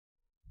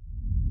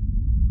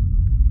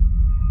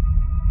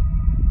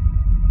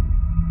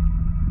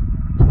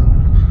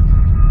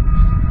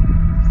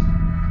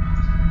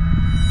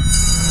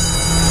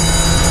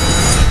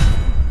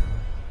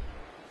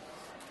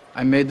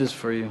I made this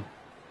for you.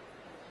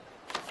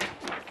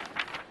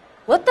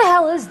 What the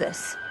hell is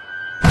this?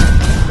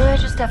 I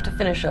just have to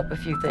finish up a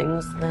few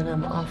things, then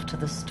I'm off to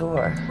the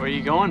store. Where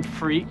you going,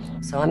 freak?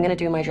 So I'm gonna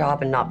do my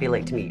job and not be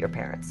late to meet your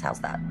parents. How's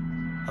that?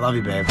 I love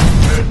you, babe.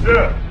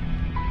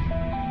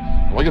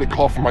 Well, I get a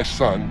call from my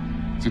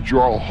son that you're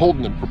all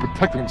holding him for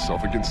protecting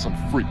himself against some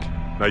freak.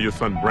 Now your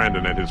son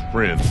Brandon and his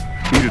friends,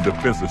 he's a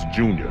defenseless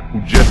junior who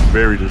just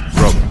buried his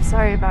brother.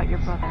 Sorry about your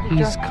brother.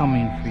 He's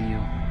coming for you.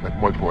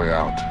 Let my boy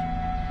out.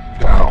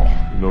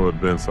 Now. You know what,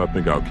 Vince? I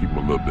think I'll keep him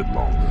a little bit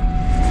longer.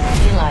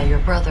 Eli, your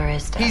brother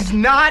is dead. He's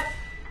not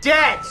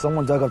dead!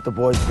 Someone dug up the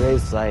boy's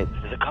grave site.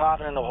 There's a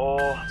coffin in the hole.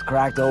 It's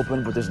cracked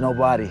open, but there's no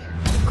body.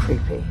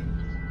 Creepy.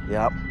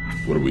 Yep.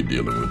 What are we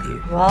dealing with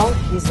here? Well,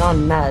 he's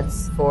on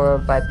meds for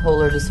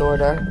bipolar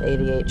disorder,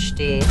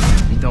 ADHD.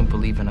 You don't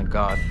believe in a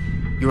god.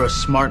 You're a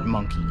smart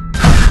monkey.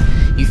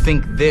 You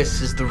think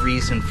this is the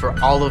reason for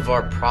all of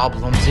our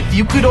problems. If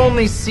you could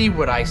only see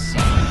what I see.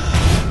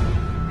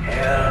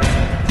 Help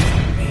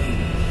me.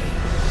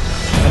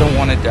 I don't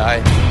want to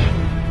die.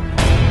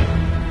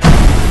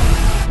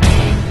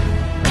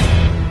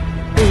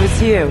 It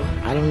was you.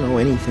 I don't know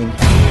anything.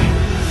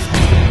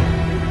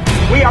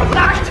 We are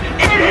locked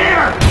in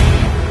here!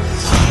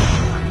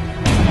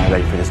 I'm not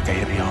ready for this day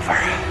to be over.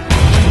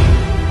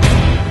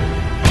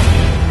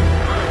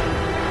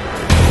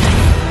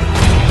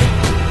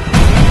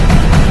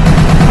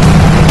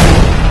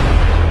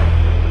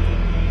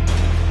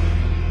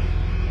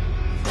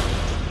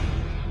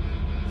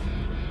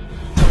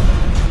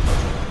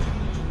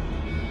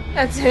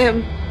 That's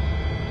him.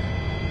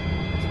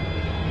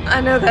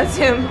 I know that's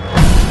him.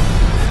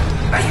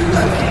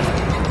 Ayúdame.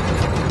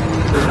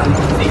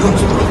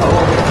 Dios, por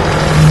favor.